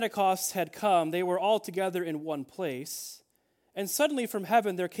Pentecost had come, they were all together in one place. And suddenly from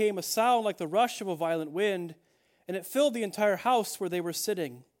heaven there came a sound like the rush of a violent wind, and it filled the entire house where they were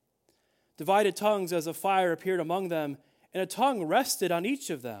sitting. Divided tongues as of fire appeared among them, and a tongue rested on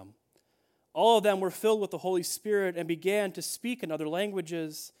each of them. All of them were filled with the Holy Spirit and began to speak in other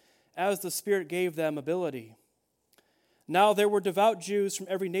languages, as the Spirit gave them ability. Now there were devout Jews from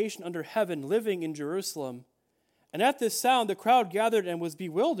every nation under heaven living in Jerusalem. And at this sound the crowd gathered and was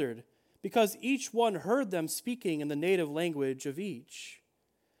bewildered, because each one heard them speaking in the native language of each.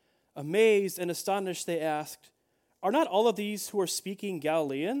 Amazed and astonished they asked, "Are not all of these who are speaking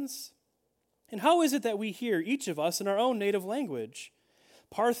Galileans? And how is it that we hear, each of us, in our own native language?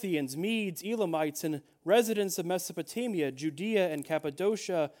 Parthians, Medes, Elamites, and residents of Mesopotamia, Judea and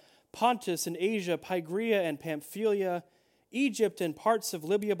Cappadocia, Pontus and Asia, Phrygia and Pamphylia, Egypt and parts of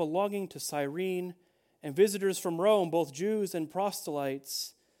Libya belonging to Cyrene, and visitors from Rome, both Jews and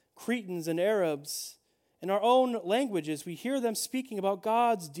proselytes, Cretans and Arabs. In our own languages we hear them speaking about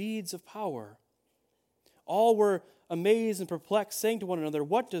God's deeds of power." All were amazed and perplexed, saying to one another,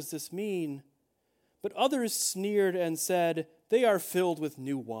 "What does this mean?" But others sneered and said, "They are filled with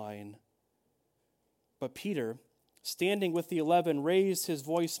new wine." But Peter, standing with the 11, raised his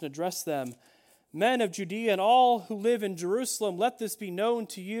voice and addressed them, "Men of Judea and all who live in Jerusalem, let this be known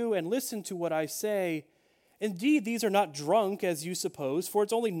to you, and listen to what I say. Indeed, these are not drunk, as you suppose, for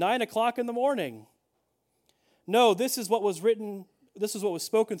it's only 9 o'clock in the morning. No, this is what was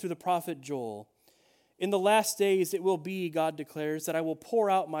spoken through the prophet Joel. In the last days it will be, God declares, that I will pour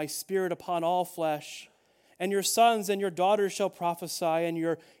out my Spirit upon all flesh, and your sons and your daughters shall prophesy, and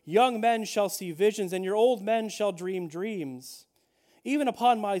your young men shall see visions, and your old men shall dream dreams. Even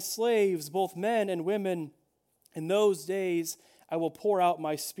upon my slaves, both men and women, in those days I will pour out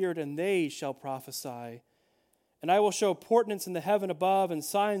my Spirit, and they shall prophesy. And I will show portents in the heaven above and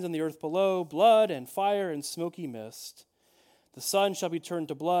signs on the earth below, blood and fire and smoky mist. The sun shall be turned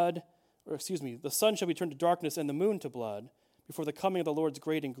to darkness and the moon to blood before the coming of the Lord's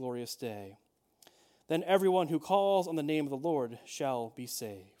great and glorious day. Then everyone who calls on the name of the Lord shall be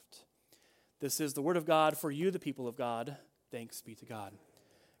saved." This is the word of God for you, the people of God. Thanks be to God.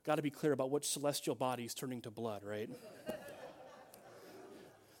 Got to be clear about which celestial body is turning to blood, right?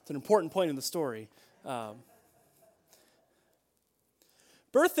 It's an important point in the story.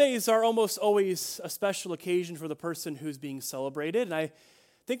 Birthdays are almost always a special occasion for the person who's being celebrated, and I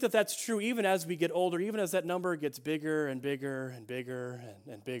think that that's true even as we get older, even as that number gets bigger and bigger and bigger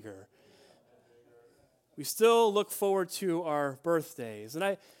and bigger. We still look forward to our birthdays, and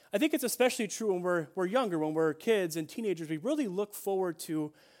I think it's especially true when we're younger, when we're kids and teenagers. We really look forward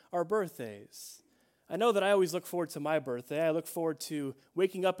to our birthdays. I know that I always look forward to my birthday. I look forward to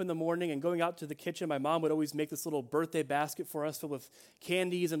waking up in the morning and going out to the kitchen. My mom would always make this little birthday basket for us filled with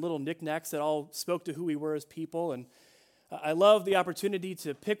candies and little knickknacks that all spoke to who we were as people. And I love the opportunity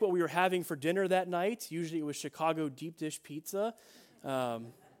to pick what we were having for dinner that night. Usually it was Chicago deep dish pizza.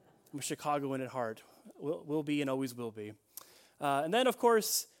 I'm a Chicagoan at heart. Will be and always will be. And then, of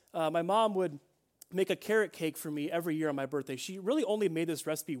course, my mom would make a carrot cake for me every year on my birthday. She really only made this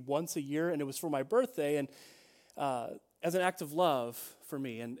recipe once a year, and it was for my birthday, and as an act of love for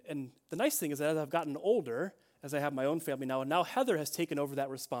me. And the nice thing is that as I've gotten older, as I have my own family now, and now Heather has taken over that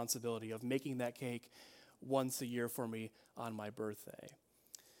responsibility of making that cake once a year for me on my birthday.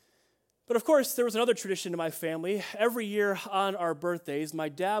 But of course, there was another tradition in my family. Every year on our birthdays, my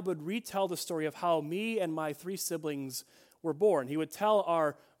dad would retell the story of how me and my 3 siblings were born. He would tell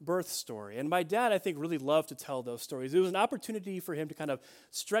our birth story. And my dad, I think, really loved to tell those stories. It was an opportunity for him to kind of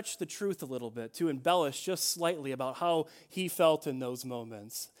stretch the truth a little bit, to embellish just slightly about how he felt in those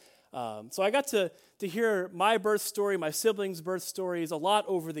moments. So I got to hear my birth story, my siblings' birth stories a lot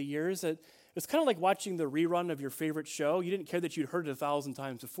over the years. It's kind of like watching the rerun of your favorite show. You didn't care that you'd heard it 1,000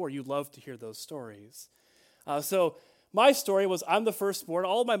 times before. You loved to hear those stories. So my story was I'm the firstborn.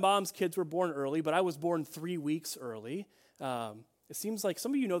 All of my mom's kids were born early, but I was born 3 weeks early. It seems like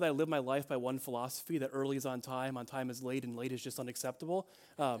some of you know that I live my life by one philosophy, that early is on time is late, and late is just unacceptable.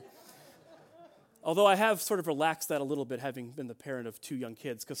 Although I have sort of relaxed that a little bit, having been the parent of 2 young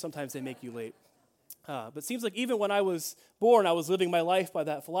kids, because sometimes they make you late. But it seems like even when I was born, I was living my life by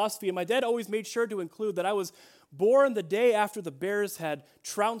that philosophy, and my dad always made sure to include that I was born the day after the Bears had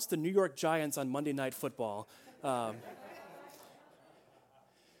trounced the New York Giants on Monday Night Football.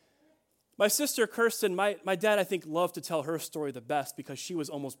 My sister, Kirsten, my dad, I think, loved to tell her story the best because she was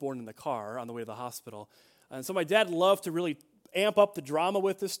almost born in the car on the way to the hospital. And so my dad loved to really amp up the drama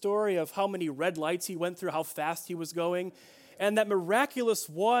with this story of how many red lights he went through, how fast he was going, and that miraculous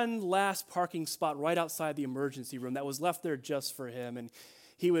one last parking spot right outside the emergency room that was left there just for him. And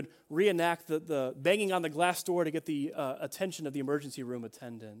he would reenact the banging on the glass door to get the attention of the emergency room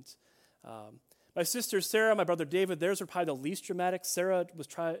attendant. My sister Sarah, my brother David, theirs were probably the least dramatic. Sarah was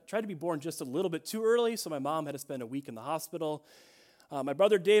tried to be born just a little bit too early, so my mom had to spend a week in the hospital. My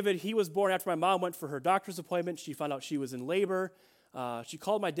brother David, he was born after my mom went for her doctor's appointment. She found out she was in labor. She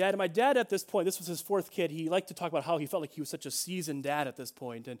called my dad, and my dad at this point, this was his fourth kid, he liked to talk about how he felt like he was such a seasoned dad at this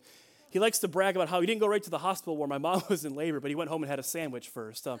point, and he likes to brag about how he didn't go right to the hospital where my mom was in labor, but he went home and had a sandwich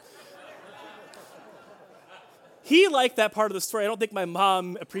first. He liked that part of the story. I don't think my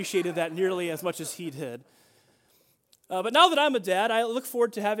mom appreciated that nearly as much as he did. But now that I'm a dad, I look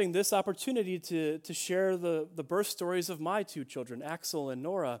forward to having this opportunity to share the birth stories of my two children, Axel and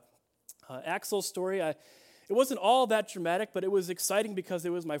Nora. Axel's story, it wasn't all that dramatic, but it was exciting because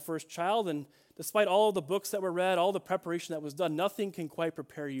it was my first child, and despite all of the books that were read, all the preparation that was done, nothing can quite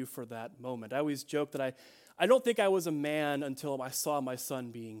prepare you for that moment. I always joke that I don't think I was a man until I saw my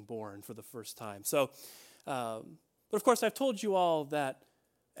son being born for the first time. But of course, I've told you all that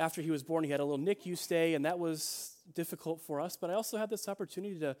after he was born, he had a little NICU stay, and that was difficult for us. But I also had this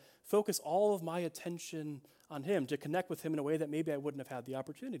opportunity to focus all of my attention on him, to connect with him in a way that maybe I wouldn't have had the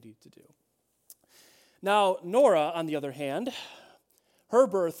opportunity to do. Now, Nora, on the other hand, her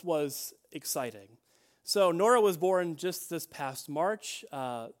birth was exciting. So Nora was born just this past March.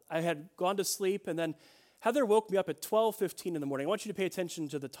 I had gone to sleep, and then Heather woke me up at 12:15 in the morning. I want you to pay attention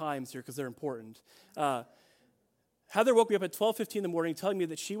to the times here because they're important. Heather woke me up at 12:15 in the morning telling me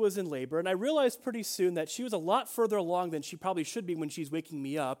that she was in labor, and I realized pretty soon that she was a lot further along than she probably should be when she's waking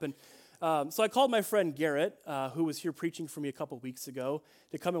me up. And so I called my friend Garrett, who was here preaching for me a couple weeks ago,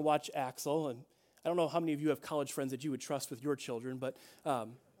 to come and watch Axel. And I don't know how many of you have college friends that you would trust with your children, but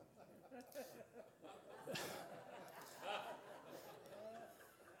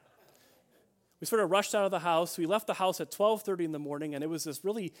we sort of rushed out of the house. We left the house at 12:30 in the morning, and it was this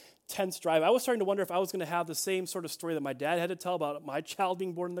really tense drive. I was starting to wonder if I was going to have the same sort of story that my dad had to tell about my child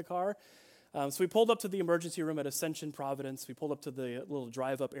being born in the car. So we pulled up to the emergency room at Ascension Providence. We pulled up to the little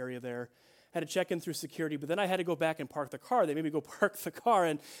drive-up area there, had to check in through security, but then I had to go back and park the car. They made me go park the car,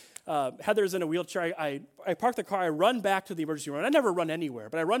 and Heather's in a wheelchair. I park the car. I run back to the emergency room. I never run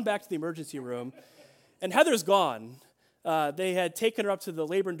anywhere, but I run back to the emergency room, and Heather's gone. They had taken her up to the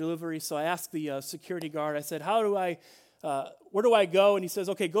labor and delivery, so I asked the security guard, I said, where do I go? And he says,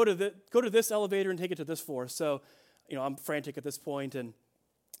 okay, go to this elevator and take it to this floor. So, I'm frantic at this point, and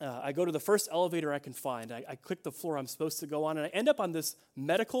I go to the first elevator I can find. I click the floor I'm supposed to go on, and I end up on this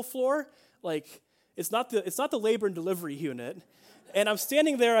medical floor. Like, it's not the labor and delivery unit. And I'm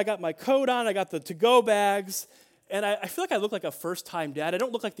standing there, I got my coat on, I got the to-go bags, and I feel like I look like a first-time dad. I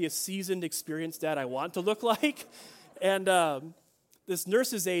don't look like the seasoned, experienced dad I want to look like. And this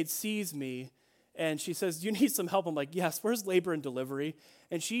nurse's aide sees me, and she says, do you need some help? I'm like, yes, where's labor and delivery?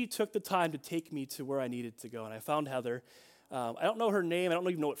 And she took the time to take me to where I needed to go, and I found Heather. I don't know her name. I don't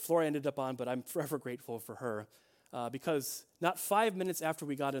even know what floor I ended up on, but I'm forever grateful for her because not 5 minutes after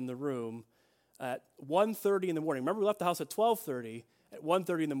we got in the room, at 1:30 in the morning, remember we left the house at 12:30, at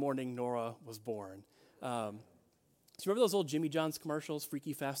 1:30 in the morning, Nora was born. Do you remember those old Jimmy John's commercials,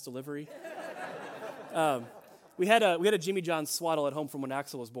 Freaky Fast Delivery? We had a Jimmy John's swaddle at home from when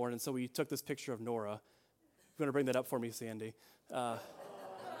Axel was born, and so we took this picture of Nora. You want to bring that up for me, Sandy?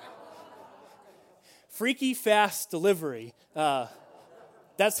 Freaky fast delivery.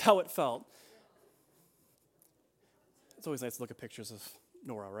 That's how it felt. It's always nice to look at pictures of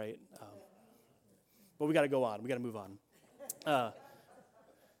Nora, right? But we got to go on. We got to move on.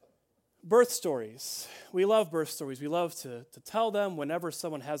 Birth stories. We love birth stories. We love to tell them whenever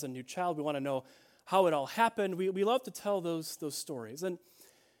someone has a new child. We want to know how it all happened. We love to tell those stories. And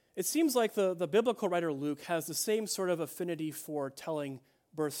it seems like the biblical writer Luke has the same sort of affinity for telling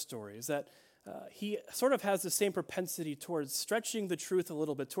birth stories, that he sort of has the same propensity towards stretching the truth a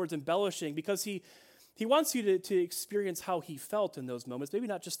little bit, towards embellishing, because he wants you to experience how he felt in those moments, maybe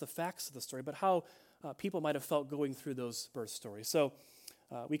not just the facts of the story, but how people might have felt going through those birth stories. So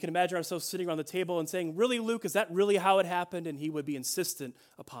we can imagine ourselves sitting around the table and saying, really, Luke, is that really how it happened? And he would be insistent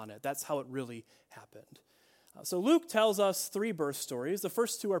upon it. That's how it really happened. So Luke tells us 3 birth stories. The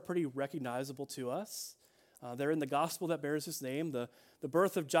first 2 are pretty recognizable to us. They're in the gospel that bears his name, the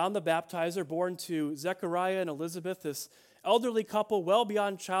birth of John the Baptizer, born to Zechariah and Elizabeth, this elderly couple well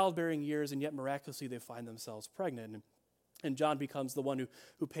beyond childbearing years, and yet miraculously they find themselves pregnant. And John becomes the one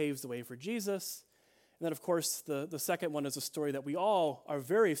who paves the way for Jesus. And then, of course, the second one is a story that we all are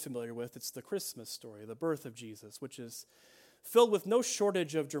very familiar with. It's the Christmas story, the birth of Jesus, which is filled with no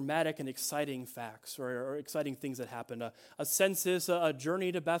shortage of dramatic and exciting facts or exciting things that happened. A census, a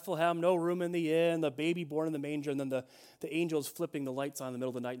journey to Bethlehem, no room in the inn, the baby born in the manger, and then the angels flipping the lights on in the middle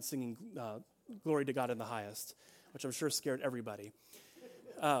of the night and singing glory to God in the highest, which I'm sure scared everybody.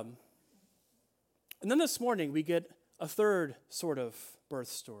 And then this morning we get a third sort of birth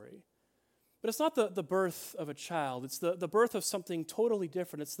story. But it's not the birth of a child. It's the birth of something totally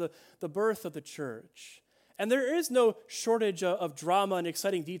different. It's the birth of the church. And there is no shortage of drama and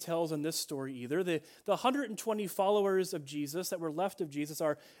exciting details in this story either. The 120 followers of Jesus that were left of Jesus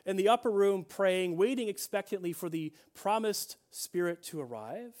are in the upper room praying, waiting expectantly for the promised Spirit to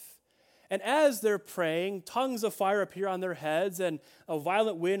arrive. And as they're praying, tongues of fire appear on their heads, and a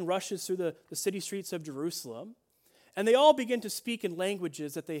violent wind rushes through the city streets of Jerusalem. And they all begin to speak in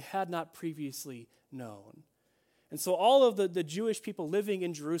languages that they had not previously known. And so all of the Jewish people living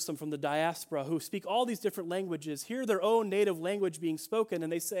in Jerusalem from the diaspora who speak all these different languages hear their own native language being spoken, and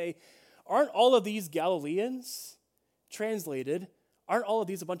they say, aren't all of these Galileans? Translated, aren't all of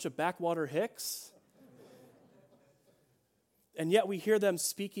these a bunch of backwater hicks? And yet we hear them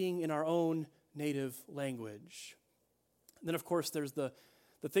speaking in our own native language. And then, of course, there's the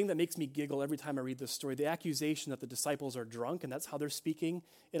thing that makes me giggle every time I read this story, the accusation that the disciples are drunk, and that's how they're speaking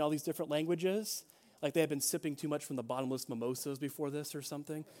in all these different languages. Like they had been sipping too much from the bottomless mimosas before this or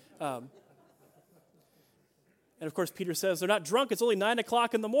something. And of course, Peter says, they're not drunk, it's only 9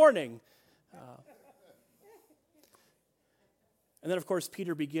 o'clock in the morning. And then, of course,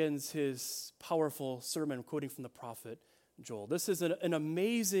 Peter begins his powerful sermon quoting from the prophet Joel. This is an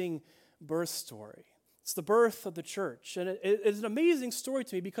amazing birth story. It's the birth of the church. And it is an amazing story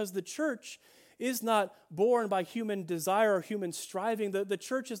to me because the church is not born by human desire or human striving. The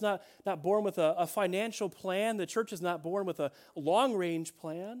church is not born with a financial plan. The church is not born with a long-range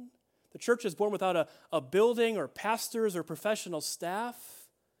plan. The church is born without a building or pastors or professional staff.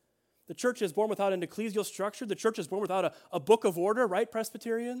 The church is born without an ecclesial structure. The church is born without a book of order, right,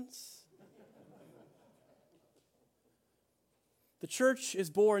 Presbyterians? The church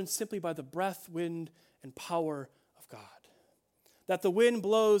is born simply by the breath, wind, and power of God. That the wind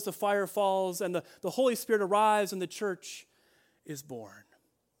blows, the fire falls, and the Holy Spirit arrives, and the church is born.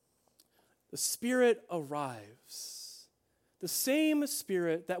 The Spirit arrives. The same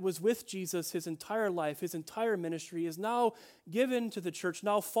Spirit that was with Jesus his entire life, his entire ministry, is now given to the church,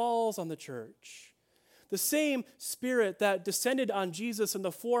 now falls on the church. The same Spirit that descended on Jesus in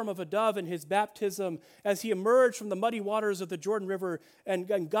the form of a dove in his baptism as he emerged from the muddy waters of the Jordan River,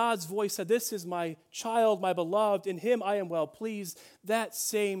 and God's voice said, "This is my child, my beloved, in him I am well pleased." That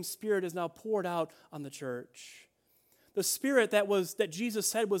same Spirit is now poured out on the church. The Spirit that Jesus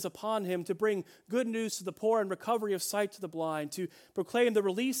said was upon him to bring good news to the poor and recovery of sight to the blind, to proclaim the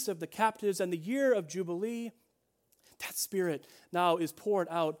release of the captives and the year of Jubilee, that Spirit now is poured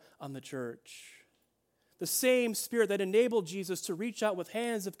out on the church. The same Spirit that enabled Jesus to reach out with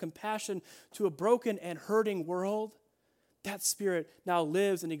hands of compassion to a broken and hurting world, that Spirit now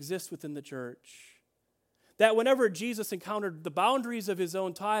lives and exists within the church. That whenever Jesus encountered the boundaries of his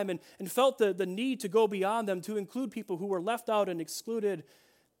own time and felt the need to go beyond them to include people who were left out and excluded,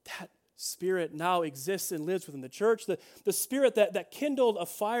 that Spirit now exists and lives within the church. The Spirit that kindled a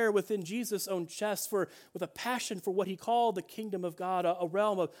fire within Jesus' own chest with a passion for what he called the kingdom of God, a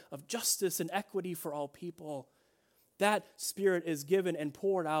realm of justice and equity for all people. That Spirit is given and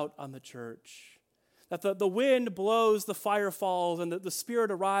poured out on the church. That the wind blows, the fire falls, and the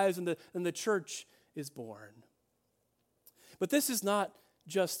Spirit arrives, and the church is born. But this is not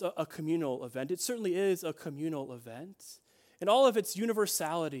just a communal event. It certainly is a communal event. In all of its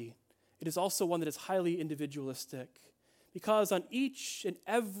universality, it is also one that is highly individualistic, because on each and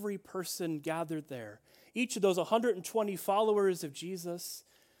every person gathered there, each of those 120 followers of Jesus,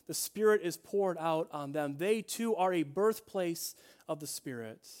 the Spirit is poured out on them. They too are a birthplace of the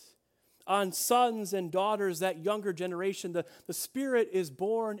Spirit. On sons and daughters, that younger generation, the Spirit is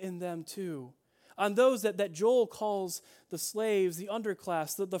born in them too. On those that Joel calls the slaves, the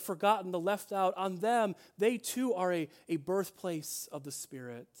underclass, the forgotten, the left out, on them, they too are a birthplace of the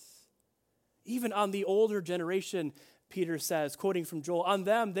Spirit. Even on the older generation, Peter says, quoting from Joel, on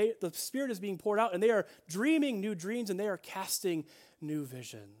them, the Spirit is being poured out, and they are dreaming new dreams, and they are casting new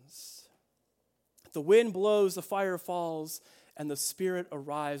visions. The wind blows, the fire falls, and the Spirit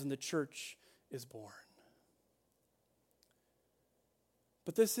arrives, and the church is born.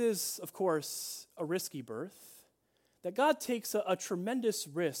 But this is, of course, a risky birth. That God takes a tremendous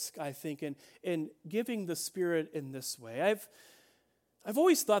risk, I think, in giving the Spirit in this way. I've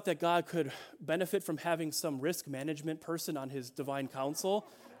always thought that God could benefit from having some risk management person on his divine council.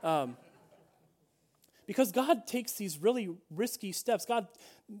 Because God takes these really risky steps. God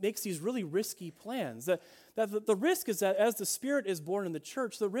makes these really risky plans. The risk is that as the Spirit is born in the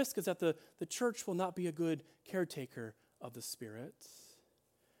church, the risk is that the church will not be a good caretaker of the Spirit.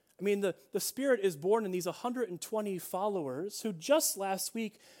 I mean, the Spirit is born in these 120 followers who just last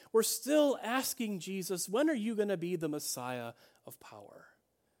week were still asking Jesus, when are you going to be the Messiah of power?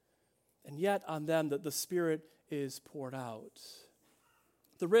 And yet on them the Spirit is poured out.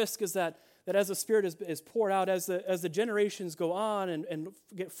 The risk is that as the Spirit is poured out, as the generations go on and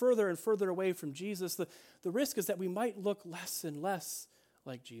get further and further away from Jesus, the risk is that we might look less and less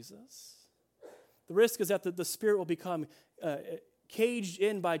like Jesus. The risk is that the Spirit will become caged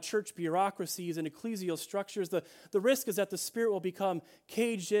in by church bureaucracies and ecclesial structures. The risk is that the Spirit will become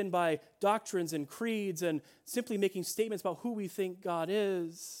caged in by doctrines and creeds and simply making statements about who we think God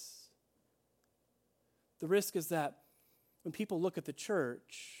is. The risk is that when people look at the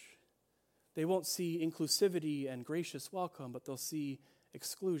church, they won't see inclusivity and gracious welcome, but they'll see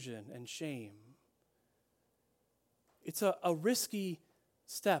exclusion and shame. It's a risky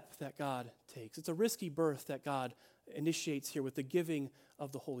step that God takes. It's a risky birth that God initiates here with the giving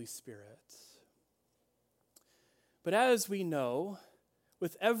of the Holy Spirit. But as we know,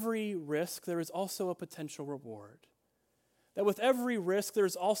 with every risk, there is also a potential reward. That with every risk,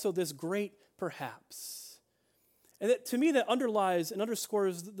 there's also this great perhaps. And to me, that underlies and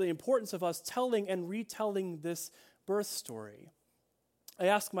underscores the importance of us telling and retelling this birth story. I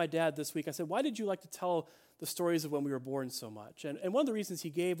asked my dad this week, I said, why did you like to tell the stories of when we were born so much? And one of the reasons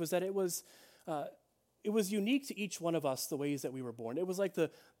he gave was that it was unique to each one of us, the ways that we were born. It was like the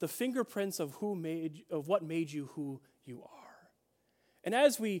fingerprints of what made you who you are. And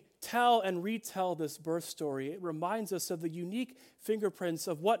as we tell and retell this birth story, it reminds us of the unique fingerprints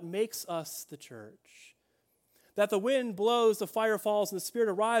of what makes us the church. That the wind blows, the fire falls, and the Spirit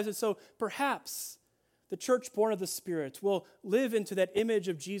arrives. And so perhaps the church born of the Spirit will live into that image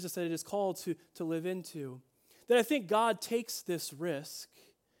of Jesus that it is called to live into. That I think God takes this risk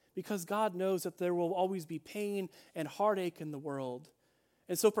because God knows that there will always be pain and heartache in the world.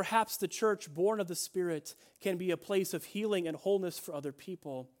 And so perhaps the church born of the Spirit can be a place of healing and wholeness for other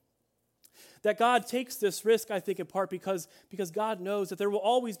people. That God takes this risk, I think, in part because God knows that there will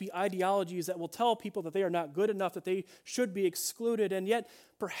always be ideologies that will tell people that they are not good enough, that they should be excluded, and yet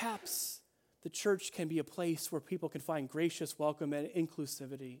perhaps the church can be a place where people can find gracious welcome and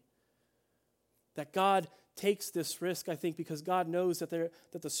inclusivity. That God takes this risk, I think, because God knows that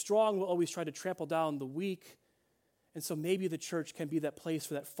the strong will always try to trample down the weak, and so maybe the church can be that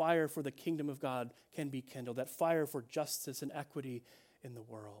place where that fire for the kingdom of God can be kindled, that fire for justice and equity in the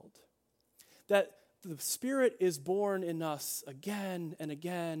world. That the Spirit is born in us again and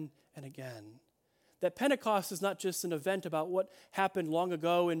again and again. That Pentecost is not just an event about what happened long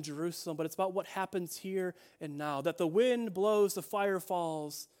ago in Jerusalem, but it's about what happens here and now. That the wind blows, the fire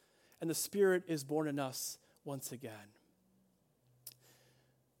falls, and the Spirit is born in us once again.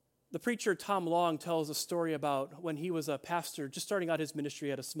 The preacher Tom Long tells a story about when he was a pastor just starting out his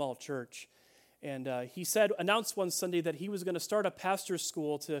ministry at a small church. And he announced one Sunday that he was going to start a pastor's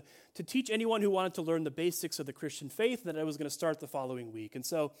school to teach anyone who wanted to learn the basics of the Christian faith, and that it was going to start the following week. And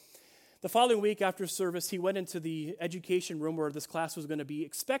so the following week after service, he went into the education room where this class was going to be,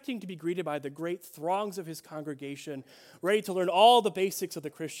 expecting to be greeted by the great throngs of his congregation, ready to learn all the basics of the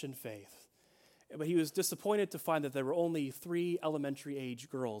Christian faith. But he was disappointed to find that there were only 3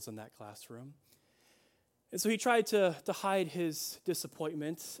 elementary-age girls in that classroom. And so he tried to hide his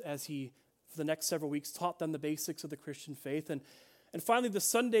disappointment as he, for the next several weeks, taught them the basics of the Christian faith. And finally, the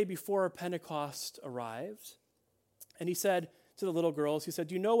Sunday before Pentecost arrived, and he said to the little girls, he said,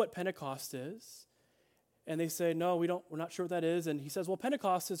 "Do you know what Pentecost is?" And they say, "No, we're not sure what that is." And he says, "Well,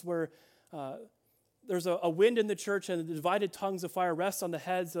 Pentecost is where there's a wind in the church and the divided tongues of fire rests on the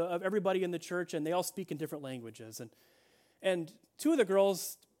heads of everybody in the church, and they all speak in different languages." And 2 of the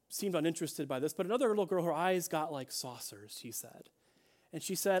girls seemed uninterested by this, but another little girl, her eyes got like saucers, he said. And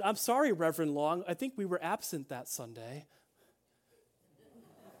she said, "I'm sorry, Reverend Long, I think we were absent that Sunday."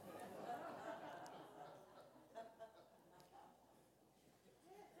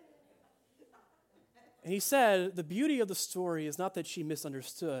 And he said, the beauty of the story is not that she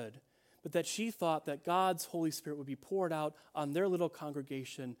misunderstood, but that she thought that God's Holy Spirit would be poured out on their little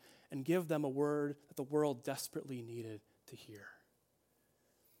congregation and give them a word that the world desperately needed to hear.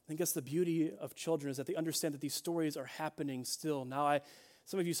 I think that's the beauty of children, is that they understand that these stories are happening still. Now,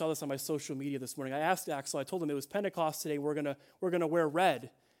 some of you saw this on my social media this morning. I asked Axel, I told him it was Pentecost today, we're gonna wear red.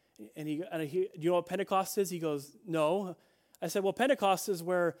 And he, do you know what Pentecost is? He goes, "No." I said, "Well, Pentecost is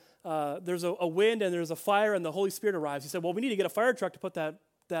where there's a wind and there's a fire and the Holy Spirit arrives." He said, "Well, we need to get a fire truck to put that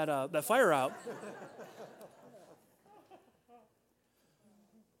fire out."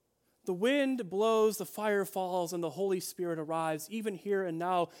 The wind blows, the fire falls, and the Holy Spirit arrives, even here and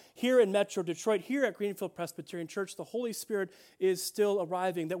now, here in Metro Detroit, here at Greenfield Presbyterian Church. The Holy Spirit is still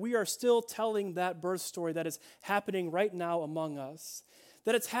arriving, that we are still telling that birth story that is happening right now among us,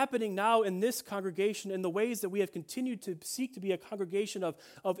 that it's happening now in this congregation in the ways that we have continued to seek to be a congregation of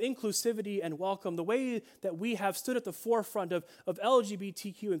inclusivity and welcome, the way that we have stood at the forefront of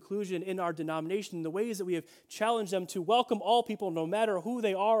LGBTQ inclusion in our denomination, the ways that we have challenged them to welcome all people no matter who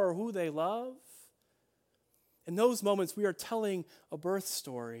they are or who they love. In those moments, we are telling a birth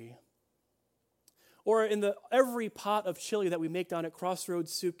story. Or in every pot of chili that we make down at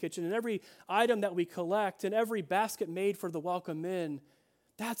Crossroads Soup Kitchen, and every item that we collect, and every basket made for the welcome in,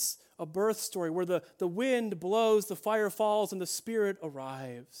 that's a birth story where the wind blows, the fire falls, and the Spirit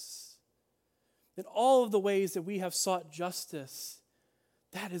arrives. In all of the ways that we have sought justice,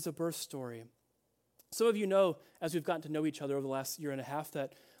 that is a birth story. Some of you know, as we've gotten to know each other over the last year and a half,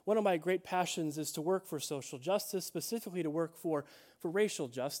 that one of my great passions is to work for social justice, specifically to work for racial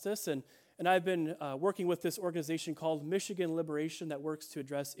justice. And I've been working with this organization called Michigan Liberation that works to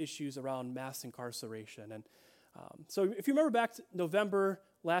address issues around mass incarceration. And so if you remember back to November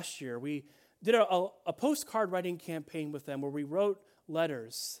last year, we did a postcard writing campaign with them where we wrote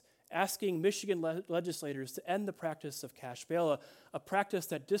letters asking Michigan legislators to end the practice of cash bail, a practice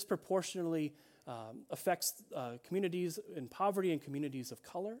that disproportionately affects communities in poverty and communities of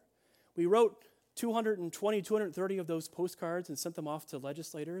color. We wrote 230 of those postcards and sent them off to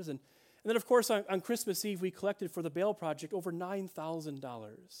legislators. And then, of course, on Christmas Eve, we collected for the Bail Project over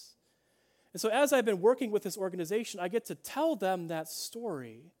 $9,000. And so as I've been working with this organization, I get to tell them that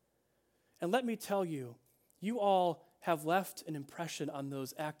story. And let me tell you, you all have left an impression on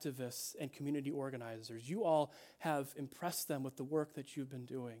those activists and community organizers. You all have impressed them with the work that you've been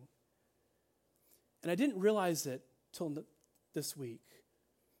doing. And I didn't realize it till this week.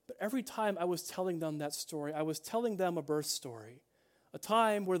 But every time I was telling them that story, I was telling them a birth story, a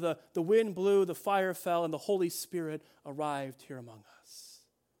time where the wind blew, the fire fell, and the Holy Spirit arrived here among us.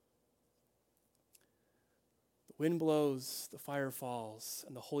 Wind blows, the fire falls,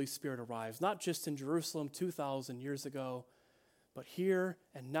 and the Holy Spirit arrives, not just in Jerusalem 2,000 years ago, but here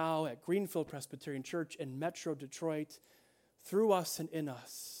and now at Greenfield Presbyterian Church in Metro Detroit, through us and in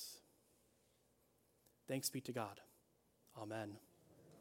us. Thanks be to God. Amen.